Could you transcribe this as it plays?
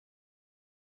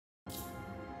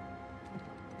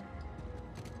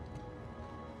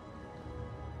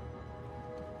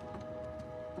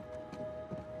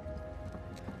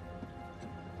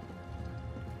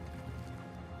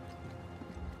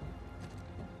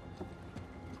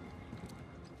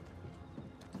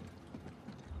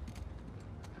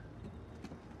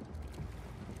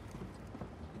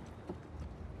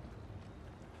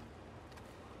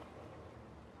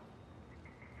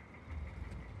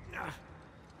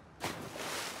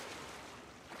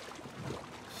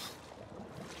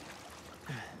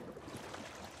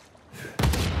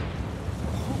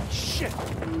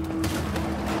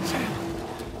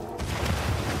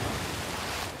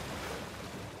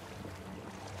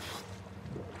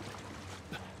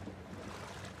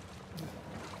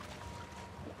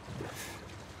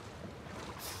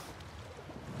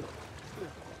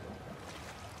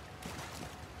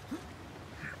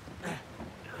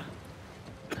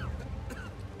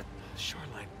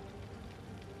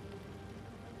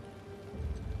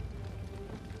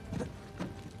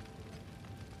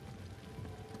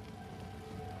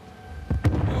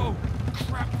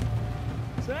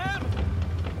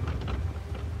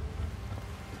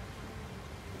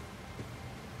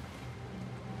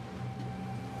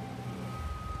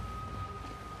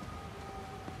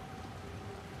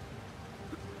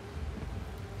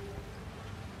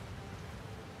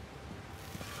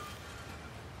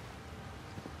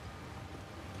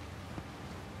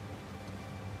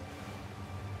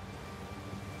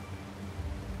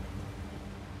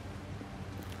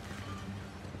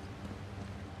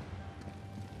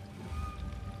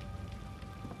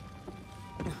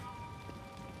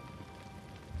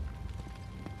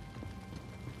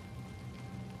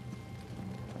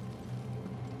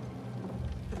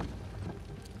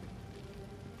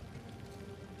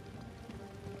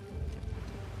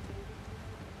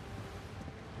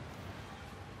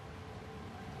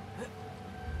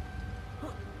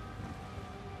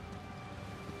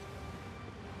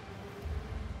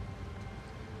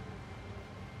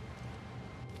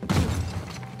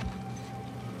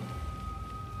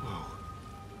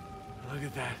Look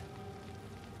at that.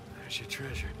 There's your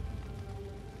treasure.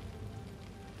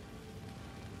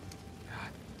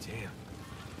 God damn.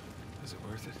 Was it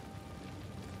worth it?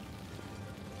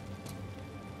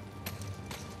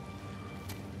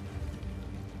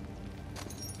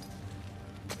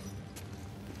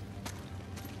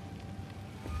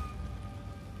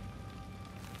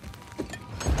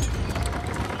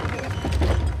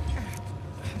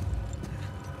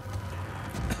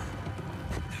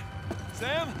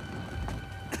 Sam?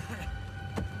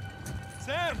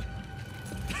 Sam!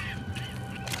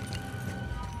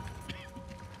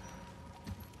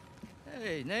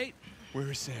 Hey, Nate. Where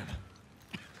is Sam?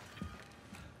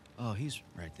 Oh, he's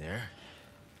right there.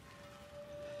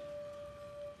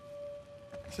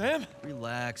 Sam?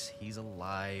 Relax, he's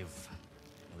alive.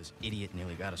 Well, this idiot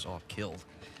nearly got us all killed.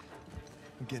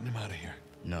 I'm getting him out of here.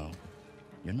 No,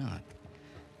 you're not.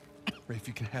 Rafe,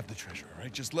 you can have the treasure, all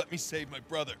right? Just let me save my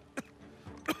brother.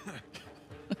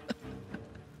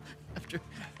 After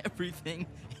everything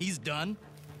he's done?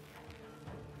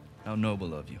 How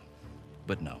noble of you.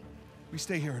 But no. We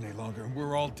stay here any longer and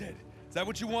we're all dead. Is that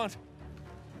what you want?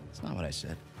 That's not what I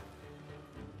said.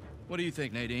 What do you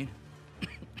think, Nadine?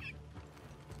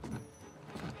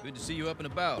 Good to see you up and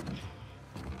about.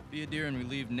 Be a dear and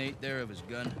relieve Nate there of his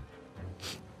gun.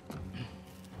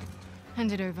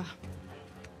 Hand it over.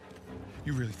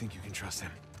 You really think you can trust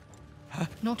him? Huh?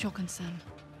 Not your concern.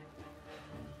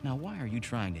 Now, why are you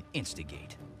trying to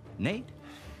instigate? Nate?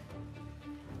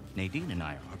 Nadine and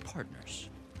I are partners.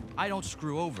 I don't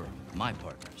screw over my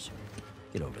partners.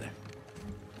 Get over there.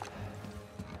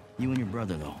 You and your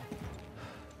brother, though.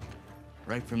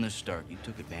 Right from the start, you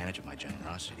took advantage of my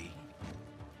generosity.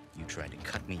 You tried to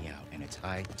cut me out, and it's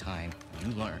high time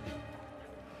you learn.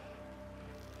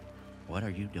 What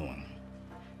are you doing?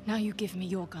 Now you give me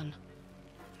your gun.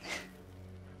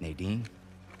 Nadine?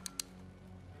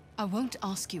 I won't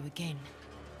ask you again.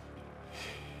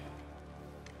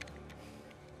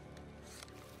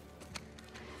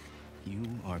 You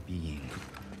are being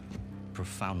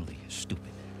profoundly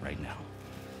stupid right now.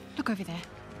 Look over there.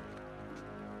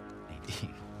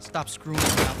 Nadine, stop screwing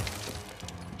around.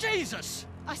 Jesus!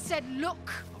 I said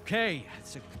look! Okay,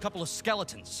 it's a couple of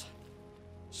skeletons.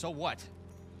 So what?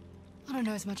 I don't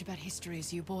know as much about history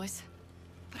as you boys,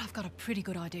 but I've got a pretty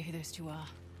good idea who those two are.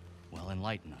 Well,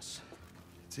 enlighten us.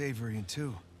 It's Avery and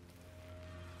two.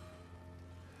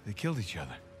 They killed each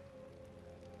other.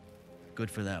 Good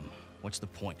for them. What's the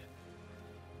point?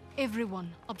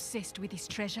 Everyone obsessed with this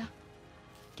treasure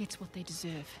gets what they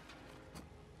deserve.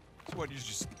 So what, you're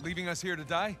just leaving us here to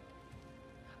die?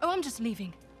 Oh, I'm just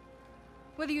leaving.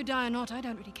 Whether you die or not, I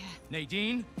don't really care.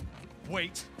 Nadine,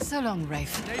 wait. So long,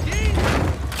 Rafe. Nadine!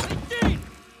 Nadine!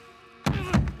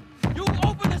 You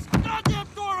open this goddamn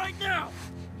door right now!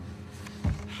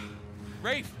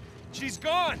 Rafe, she's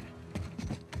gone!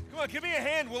 Come on, give me a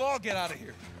hand, we'll all get out of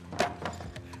here.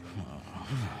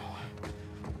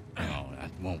 No,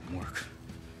 that won't work.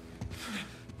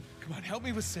 Come on, help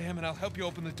me with Sam and I'll help you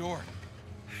open the door.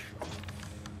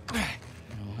 No,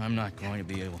 I'm not going to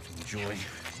be able to enjoy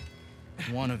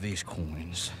one of these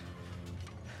coins,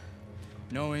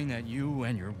 knowing that you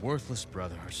and your worthless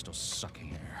brother are still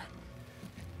sucking air.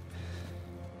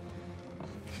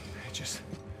 Just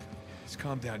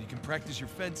calm down. You can practice your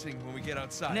fencing when we get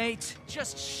outside. Nate,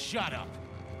 just shut up.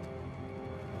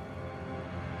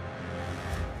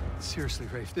 Seriously,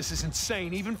 Rafe, this is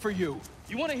insane, even for you.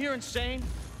 You want to hear insane?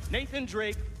 Nathan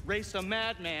Drake raced a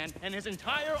madman and his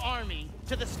entire army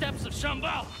to the steps of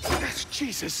Shambhala.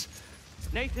 Jesus!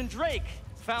 Nathan Drake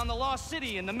found the lost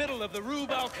city in the middle of the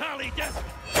Rub al-Khali desert.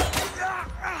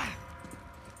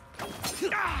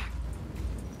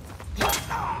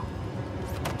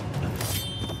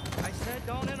 I said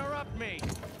don't interrupt me.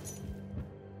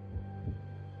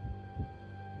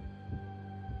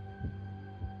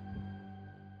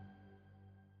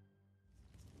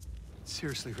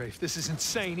 Seriously, Rafe, this is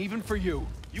insane, even for you.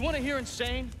 You want to hear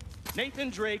insane? Nathan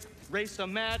Drake raced a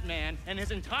madman and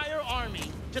his entire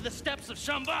army to the steps of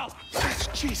Shambhala.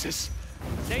 Jesus!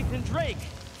 Nathan Drake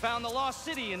found the lost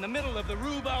city in the middle of the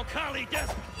Rub al-Khali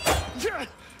desert. God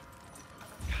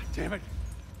damn it.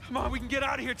 Come on, we can get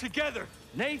out of here together.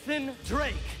 Nathan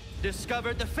Drake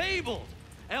discovered the fabled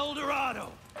El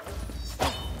Dorado.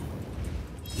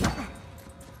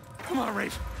 Come on,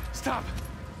 Rafe. Stop.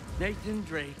 Nathan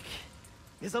Drake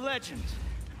is a legend.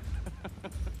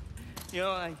 You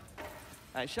know,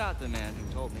 I shot the man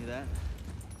who told me that.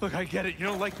 Look, I get it. You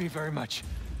don't like me very much.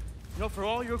 You know, for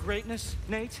all your greatness,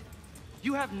 Nate,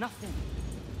 you have nothing.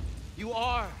 You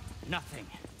are nothing.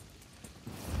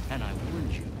 And I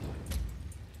warned you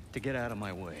to get out of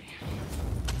my way.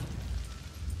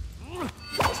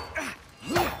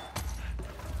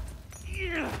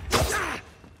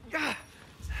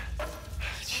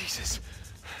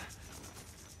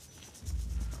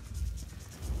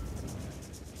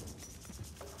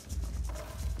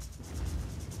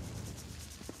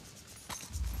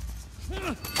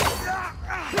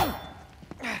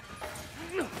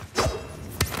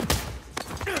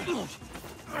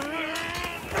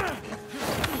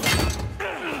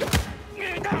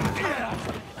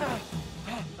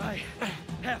 I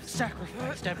have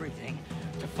sacrificed everything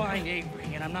to find Avery,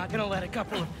 and I'm not gonna let a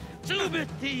couple of two-bit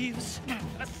thieves,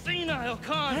 a senile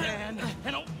con man,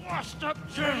 and a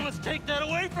washed-up journalist take that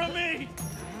away from me!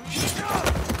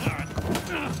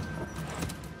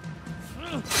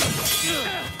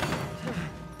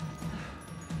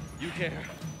 You care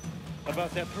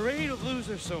about that parade of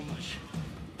losers so much,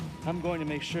 I'm going to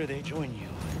make sure they join you.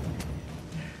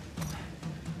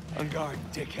 On guard,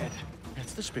 dickhead.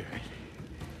 That's the spirit.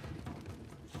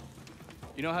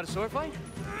 You know how to sword fight?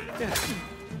 Yeah.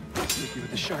 Sneaky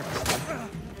with the sharpest.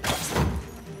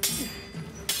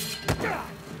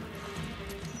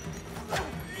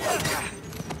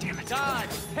 Damn it. Dodge,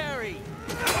 parry.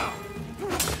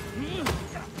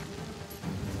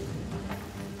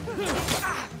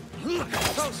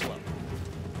 So slow.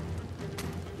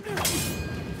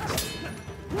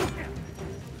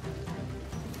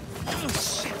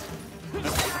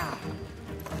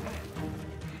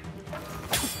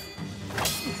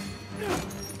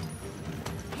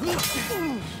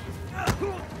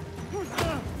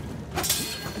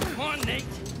 Come on, Nate.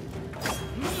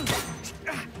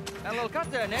 Got a little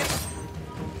cut there, Nate.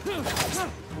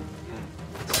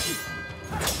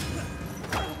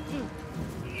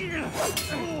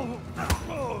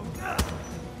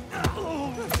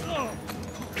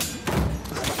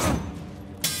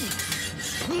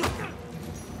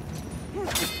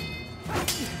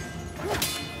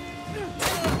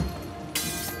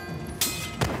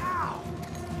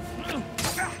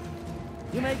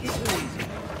 You make it too easy.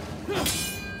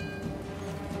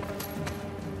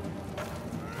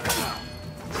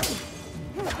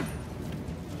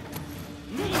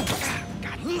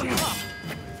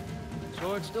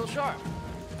 Sword's still sharp.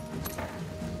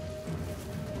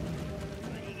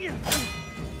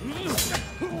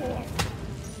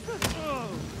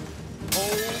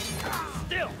 Hold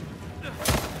still.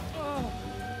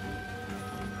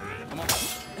 Come on.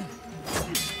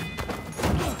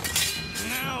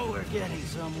 Now we're getting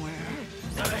somewhere.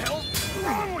 What the hell's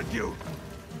wrong with you?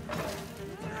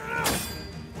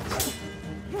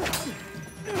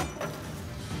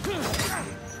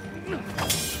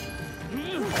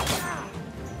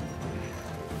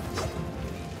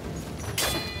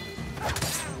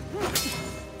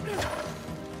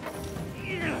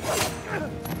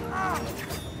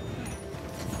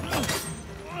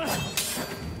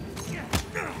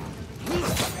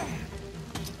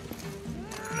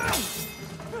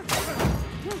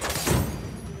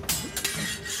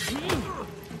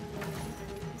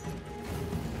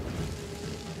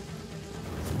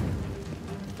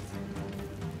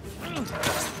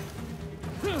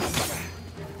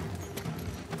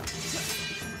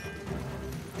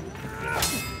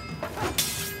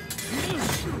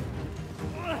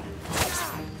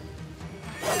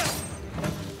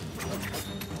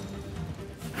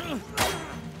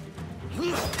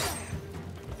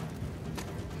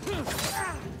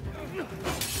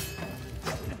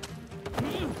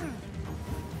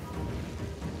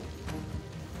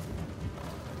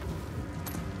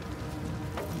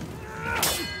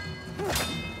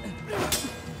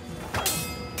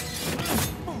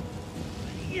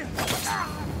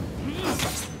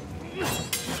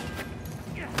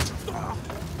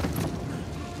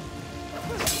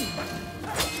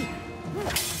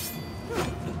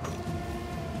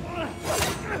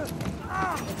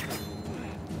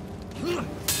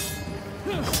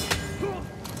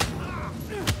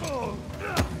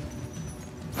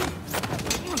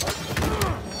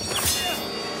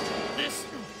 This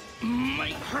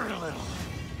might hurt a little.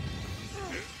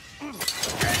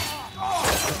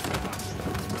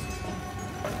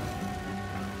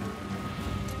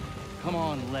 Come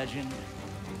on, legend.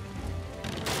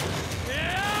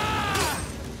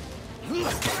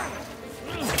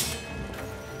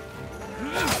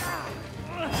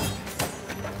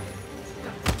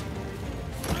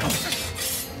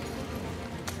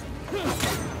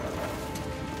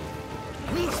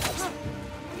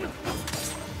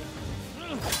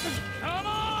 Come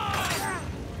on!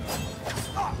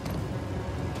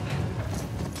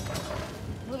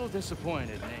 A little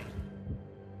disappointed, Nate.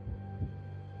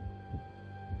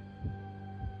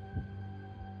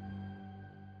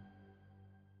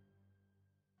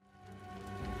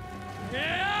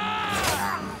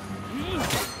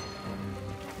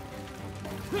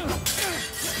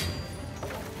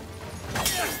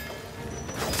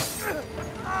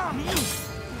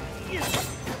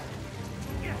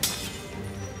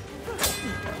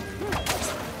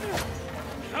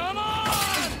 Come on!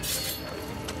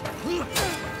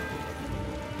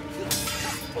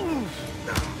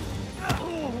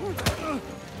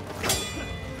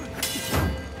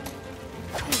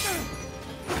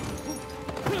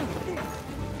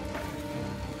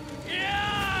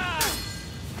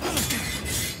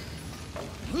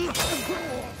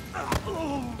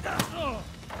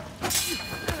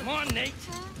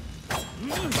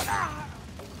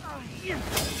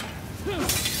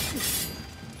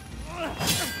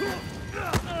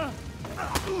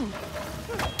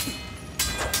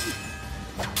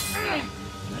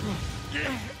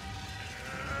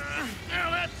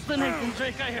 fucking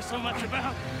Drake I hear so much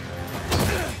about.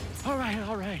 All right,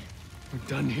 all right. We're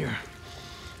done here.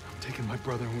 I'm taking my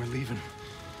brother and we're leaving.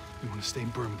 You want to stay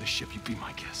and burn with the ship, you be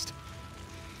my guest.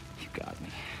 You got me.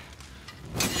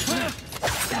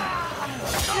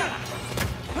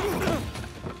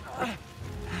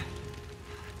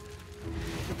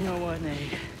 You know what,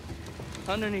 Nate?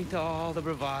 Underneath all the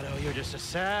bravado, you're just a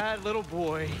sad little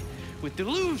boy with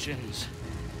delusions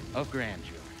of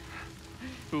grandeur.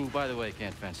 Who, by the way,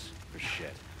 can't fence for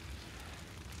shit.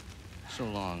 So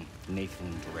long,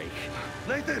 Nathan Drake.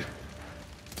 Nathan!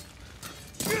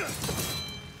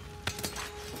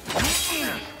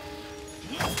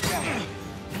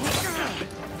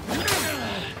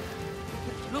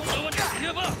 No one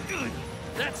give up. Good.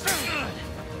 That's good.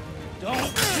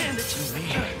 Don't hand it to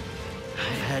me. I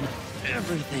had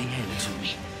everything handed to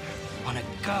me on a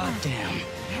goddamn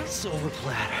silver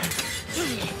platter.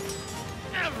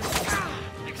 Everything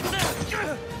except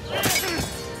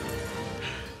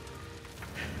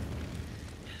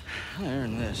I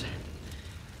earned this.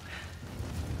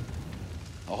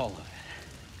 All of it.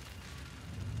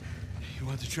 You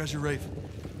want the treasure, Rafe?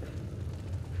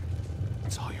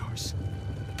 It's all yours.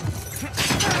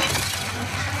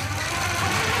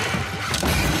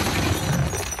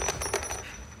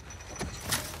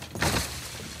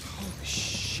 Holy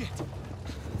shit.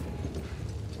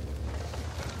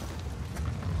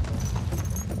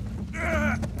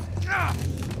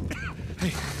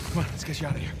 Hey, come on, let's get you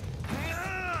out of here.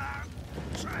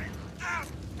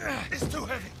 It's too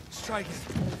heavy. Let's try again.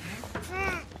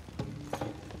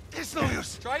 It's no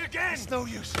use. Try again. It's no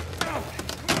use. Come on.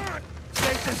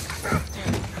 Nathan.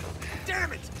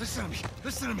 Damn it. Listen to me.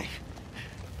 Listen to me.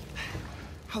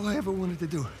 All I ever wanted to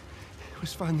do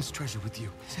was find this treasure with you.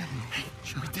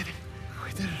 We did it.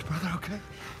 We did it, brother, okay?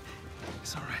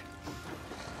 It's all right.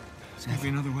 There's gotta be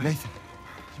another way. Nathan,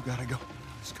 you gotta go.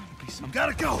 There's gotta be some.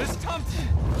 Gotta go! This Thompson!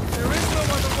 There is no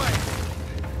other way!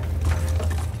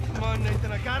 Come on,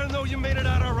 Nathan, I gotta know you made it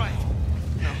out all right.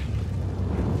 No.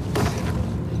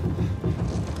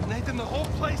 Nathan, the whole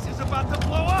place is about to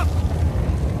blow up!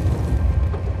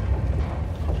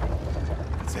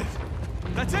 That's it.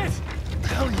 That's it! What the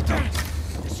hell are you doing?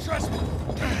 It's stressful.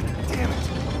 God damn it.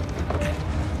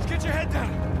 Let's get your head down.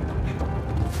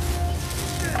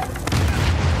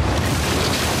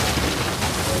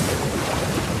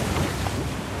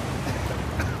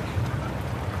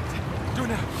 Do it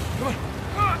now. Come on.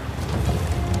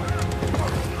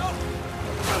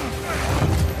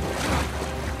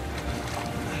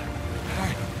 All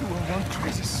right. You are one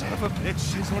crazy son of a bitch.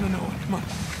 I just want to know it. Come on.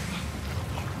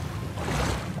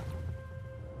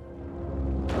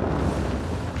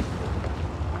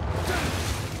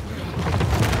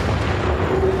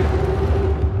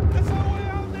 That's our way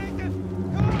out, Nathan.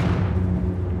 Come on.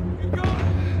 Keep going.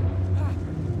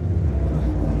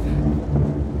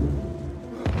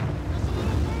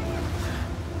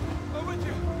 I'm with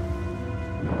you.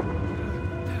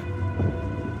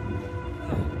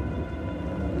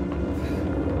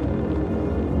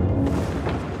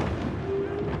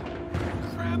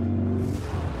 Crap.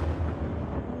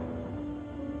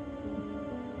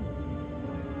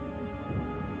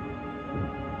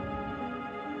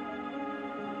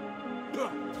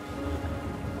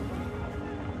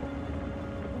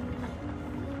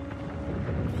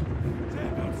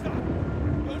 Sam, don't stop.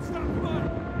 Don't stop. Come on.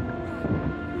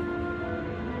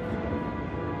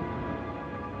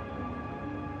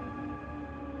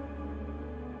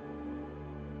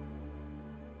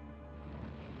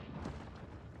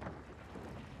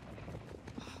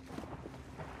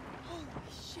 Holy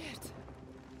shit.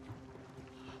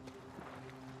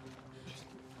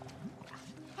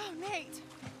 Oh, Nate.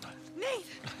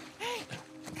 Nate! Hey!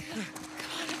 Come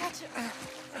on, I got you.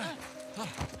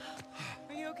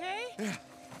 Are you okay? Yeah.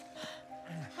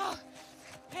 Oh,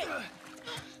 hey.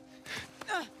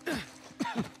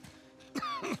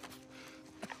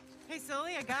 Hey,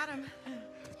 Sully, I got him.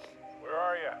 Where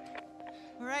are you?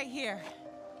 We're right here.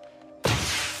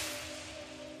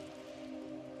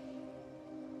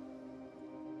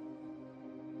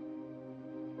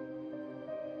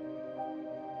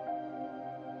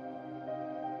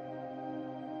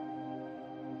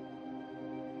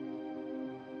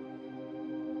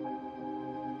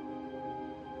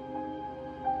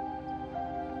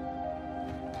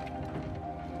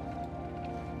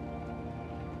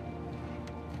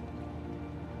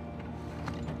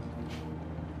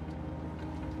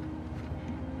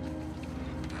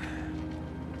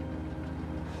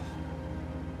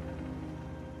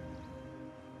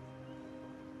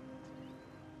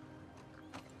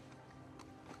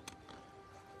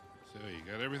 So, you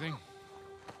got everything?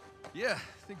 Yeah,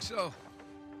 I think so.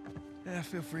 Yeah,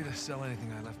 feel free to sell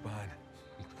anything I left behind.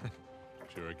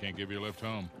 Sure I can't give you a lift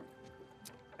home?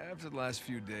 After the last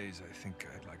few days, I think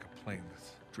I'd like a plane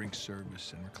with drink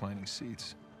service and reclining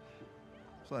seats.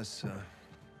 Plus,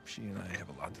 she and I have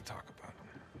a lot to talk about.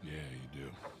 Yeah, you do.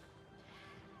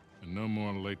 And no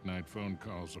more late-night phone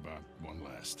calls about one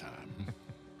last time.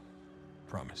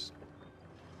 Promise.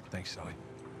 Thanks, Sully.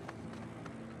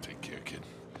 Take care, kid.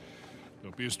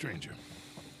 Don't be a stranger.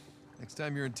 Next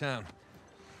time you're in town,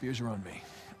 beers are on me.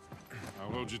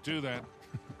 I'll hold you to that.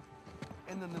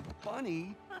 And then the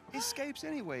bunny escapes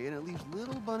anyway, and it leaves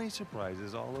little bunny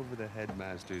surprises all over the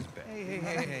headmaster's bed.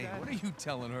 Hey, what are you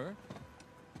telling her?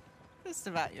 Just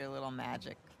about your little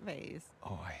magic phase.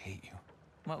 Oh, I hate you.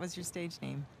 What was your stage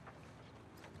name?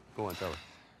 Go on, tell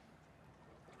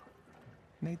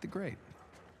Nate the Great.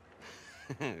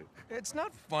 her. It's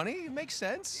not funny. It makes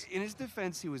sense. In his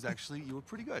defense, you were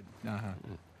pretty good. Uh-huh.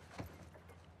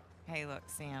 Hey, look,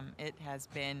 Sam, it has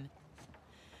been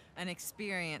an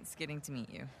experience getting to meet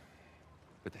you.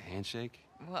 But the handshake,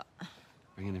 Well,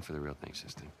 bring it in for the real thing,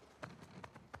 sister.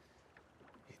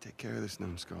 You take care of this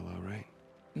numbskull, all right?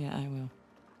 yeah, I will.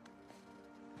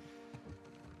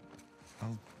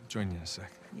 I'll join you in a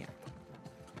sec. Yeah.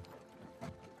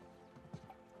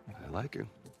 I like her.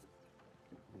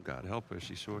 God help her,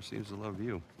 she sure seems to love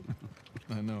you.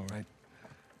 I know, right?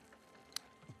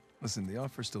 Listen, the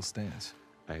offer still stands.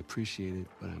 I appreciate it,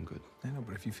 but I'm good. I know,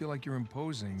 but if you feel like you're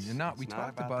imposing, you're not. We It's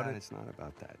talked not about that, it. It's not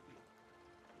about that.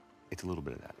 It's a little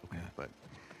bit of that, okay? Yeah. But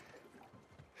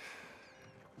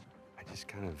I just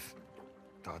kind of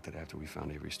thought that after we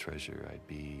found Avery's treasure, I'd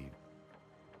be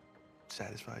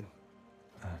satisfied.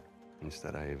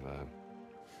 Instead, I've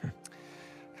kind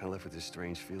of left with this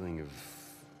strange feeling of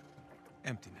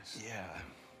Emptiness. yeah.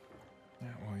 Yeah,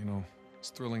 well, you know,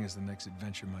 as thrilling as the next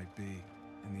adventure might be,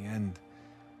 in the end,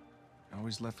 you're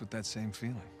always left with that same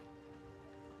feeling.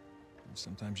 And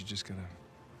sometimes you just gotta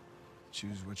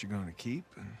choose what you're going to keep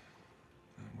and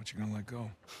what you're going to let go.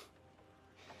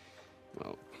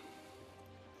 Well,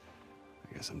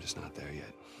 I guess I'm just not there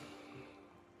yet.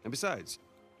 And besides,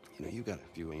 you know, you got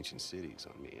a few ancient cities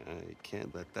on me. I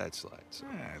can't let that slide. So.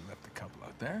 I left a couple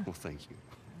out there. Well, thank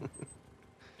you.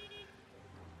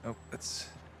 Oh, that's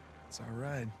our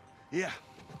ride. Yeah.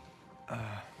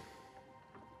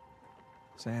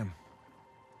 Sam,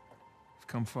 you've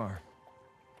come far.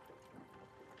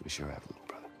 We sure have, little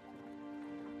brother.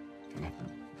 Come here.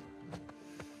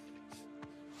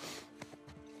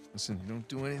 Listen, you don't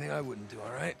do anything I wouldn't do,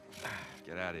 all right?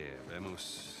 Get out of here,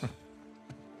 vamos.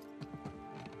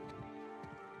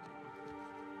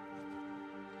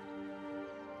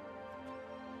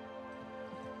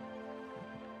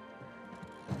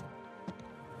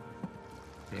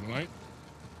 Good night.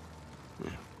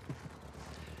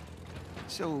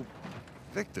 So,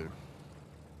 Victor,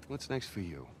 what's next for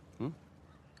you?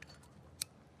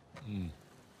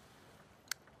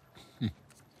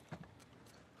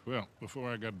 Well, before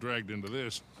I got dragged into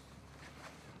this,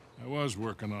 I was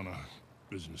working on a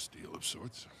business deal of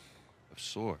sorts. Of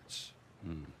sorts.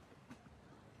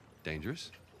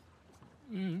 Dangerous?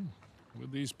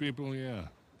 With these people, yeah.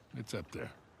 It's up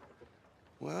there.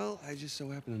 Well, I just so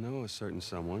happen to know a certain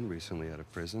someone recently out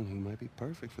of prison who might be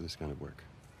perfect for this kind of work.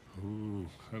 Ooh,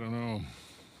 I don't know.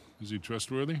 Is he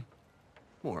trustworthy?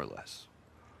 More or less.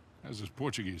 How's his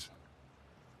Portuguese?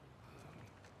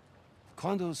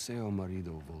 Quando seu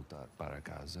marido voltar para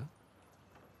casa?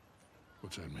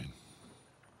 What's that mean?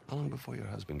 How long before your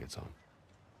husband gets home?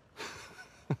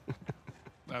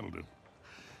 That'll do.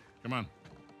 Come on.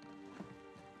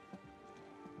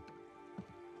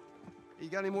 You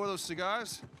got any more of those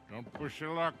cigars? Don't push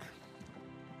your luck.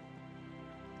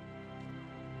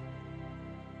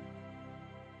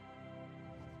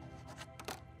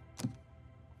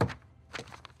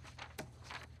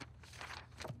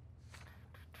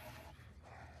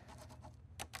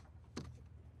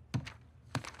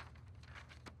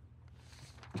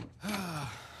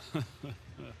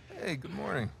 Hey, good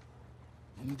morning.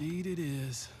 Indeed it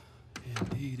is.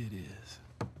 Indeed it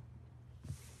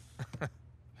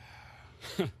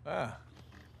is. Ah.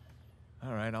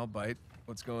 All right, I'll bite.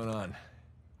 What's going on?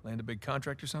 Land a big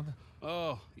contract or something?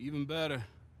 Oh, even better.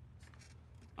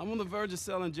 I'm on the verge of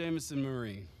selling Jameson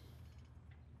Marine.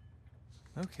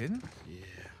 No kidding.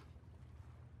 Yeah.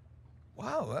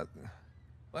 Wow,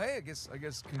 well, hey, I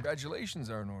guess congratulations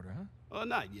are in order, huh? Well,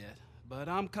 not yet, but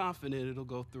I'm confident it'll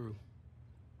go through.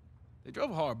 They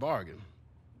drove a hard bargain,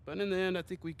 but in the end, I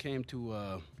think we came to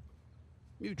a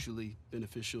mutually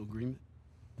beneficial agreement.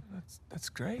 That's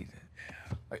great.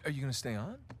 Are you gonna stay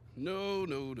on? No.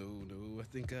 I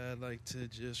think I'd like to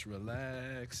just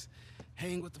relax,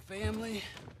 hang with the family,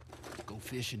 go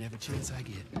fishing every chance I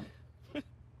get.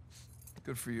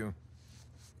 Good for you.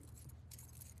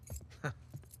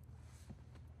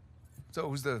 So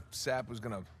who's the sap who's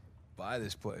gonna buy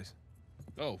this place?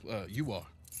 Oh, you are.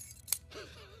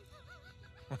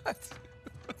 What?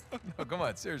 No, come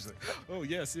on, seriously. Oh,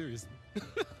 yeah, seriously.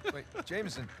 Wait,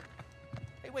 Jameson.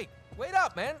 Hey, wait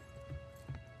up, man.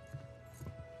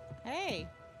 Hey.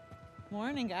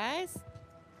 Morning, guys.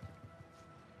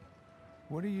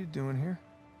 What are you doing here?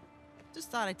 Just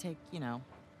thought I'd take,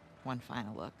 one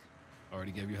final look.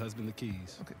 Already gave your husband the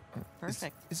keys. Okay.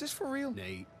 Perfect. Is this for real?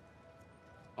 Nate,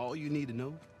 all you need to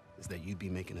know is that you'd be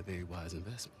making a very wise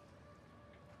investment.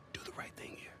 Do the right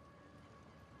thing here.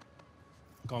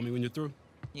 Call me when you're through.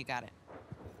 You got it.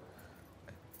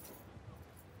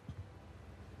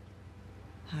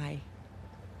 Hi.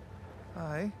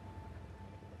 Hi.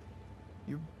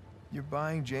 You're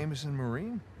buying Jameson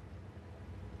Marine?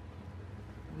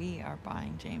 We are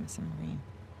buying Jameson Marine.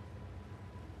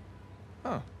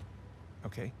 Oh.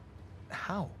 Okay.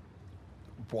 How?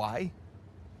 Why?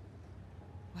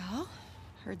 Well,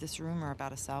 heard this rumor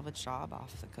about a salvage job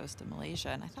off the coast of Malaysia,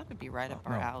 and I thought it'd be right up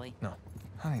our alley. No.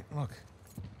 Honey, look.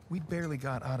 We barely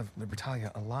got out of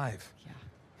Libertalia alive. Yeah.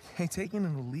 Hey, taking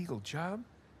an illegal job?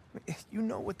 You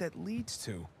know what that leads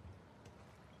to.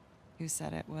 Who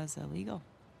said it was illegal?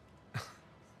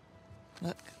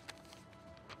 Look.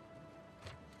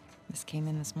 This came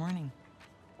in this morning.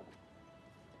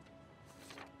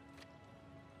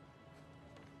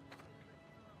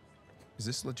 Is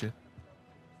this legit?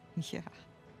 Yeah.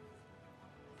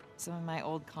 Some of my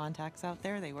old contacts out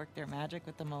there, they worked their magic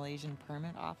with the Malaysian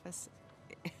permit office.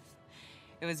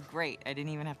 It was great. I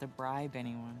didn't even have to bribe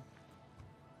anyone.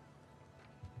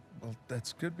 Well,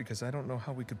 that's good because I don't know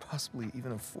how we could possibly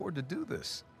even afford to do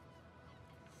this.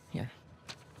 Here.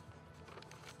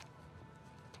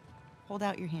 Hold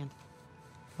out your hand.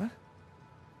 What?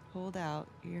 Hold out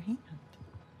your hand.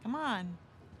 Come on.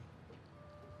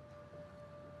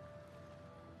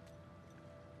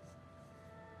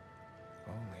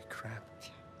 Holy crap.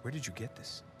 Where did you get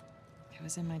this? It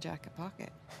was in my jacket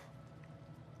pocket.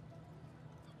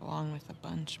 Along with a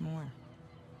bunch more.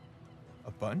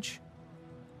 A bunch?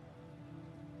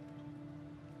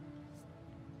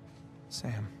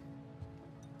 Sam.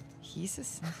 He's a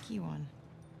sneaky one.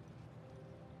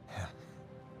 Yeah.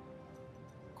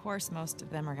 Of course, most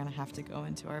of them are gonna have to go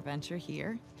into our venture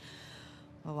here,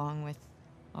 along with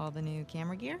all the new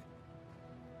camera gear.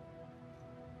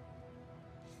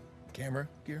 Camera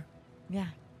gear? Yeah.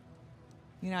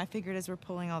 I figured as we're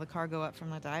pulling all the cargo up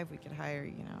from the dive, we could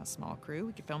hire, a small crew.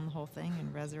 We could film the whole thing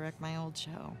and resurrect my old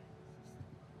show.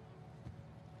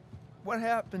 What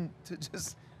happened to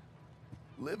just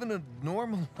living a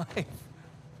normal life?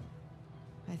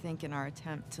 I think in our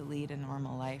attempt to lead a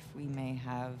normal life, we may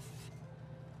have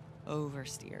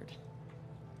oversteered.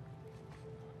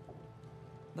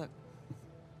 Look,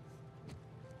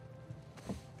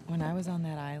 when I was on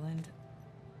that island,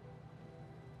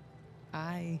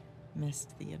 I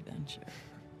missed the adventure.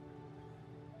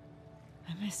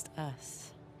 I missed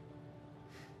us.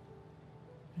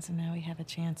 And so now we have a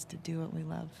chance to do what we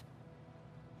love.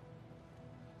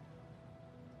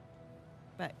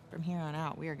 But from here on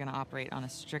out, we are going to operate on a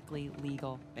strictly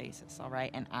legal basis, all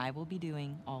right? And I will be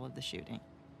doing all of the shooting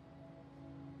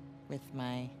with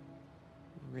my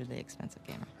really expensive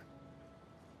camera.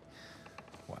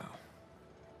 Wow.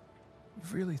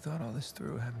 You've really thought all this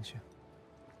through, haven't you?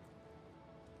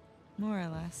 More or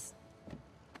less.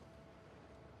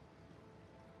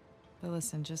 But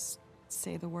listen, just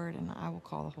say the word and I will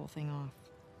call the whole thing off.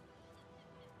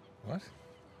 What?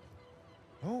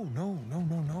 Oh, no.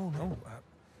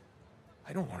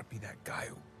 I don't want to be that guy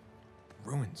who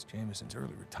ruins Jameson's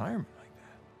early retirement like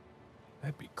that.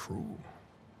 That'd be cruel.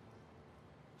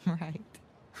 Right.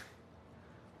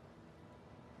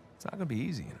 It's not gonna be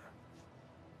easy,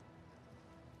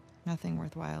 Nothing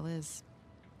worthwhile is.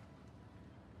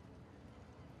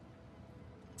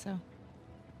 So,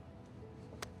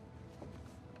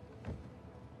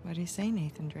 what do you say,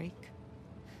 Nathan Drake?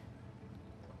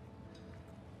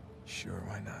 Sure,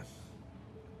 why not?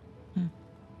 Hmm.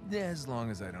 Yeah, as long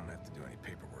as I don't have to do any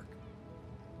paperwork.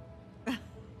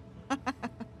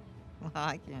 Well,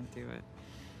 I can't do it.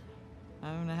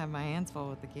 I'm gonna have my hands full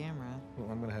with the camera.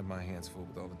 Well, I'm gonna have my hands full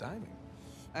with all the diving.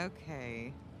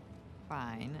 Okay,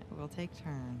 fine. We'll take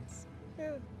turns.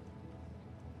 Yeah.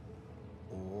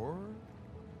 Or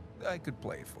I could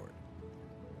play for it.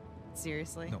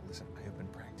 Seriously? No, listen, I have been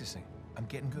practicing. I'm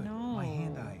getting good. No. My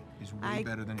hand-eye is way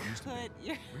better than it used to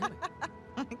be. Really?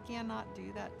 I cannot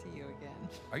do that to you again.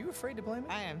 Are you afraid to play me?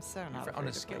 I am so not afraid On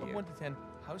a to scale play of you. 1 to 10,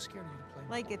 How scared are you to play?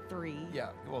 Like at 3. Yeah,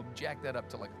 well, jack that up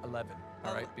to like 11,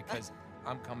 all right? Because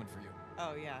I'm coming for you.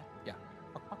 Oh, yeah. Yeah.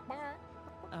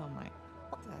 Oh, my.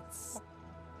 That's...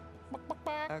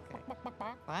 Okay.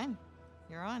 Fine.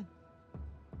 You're on.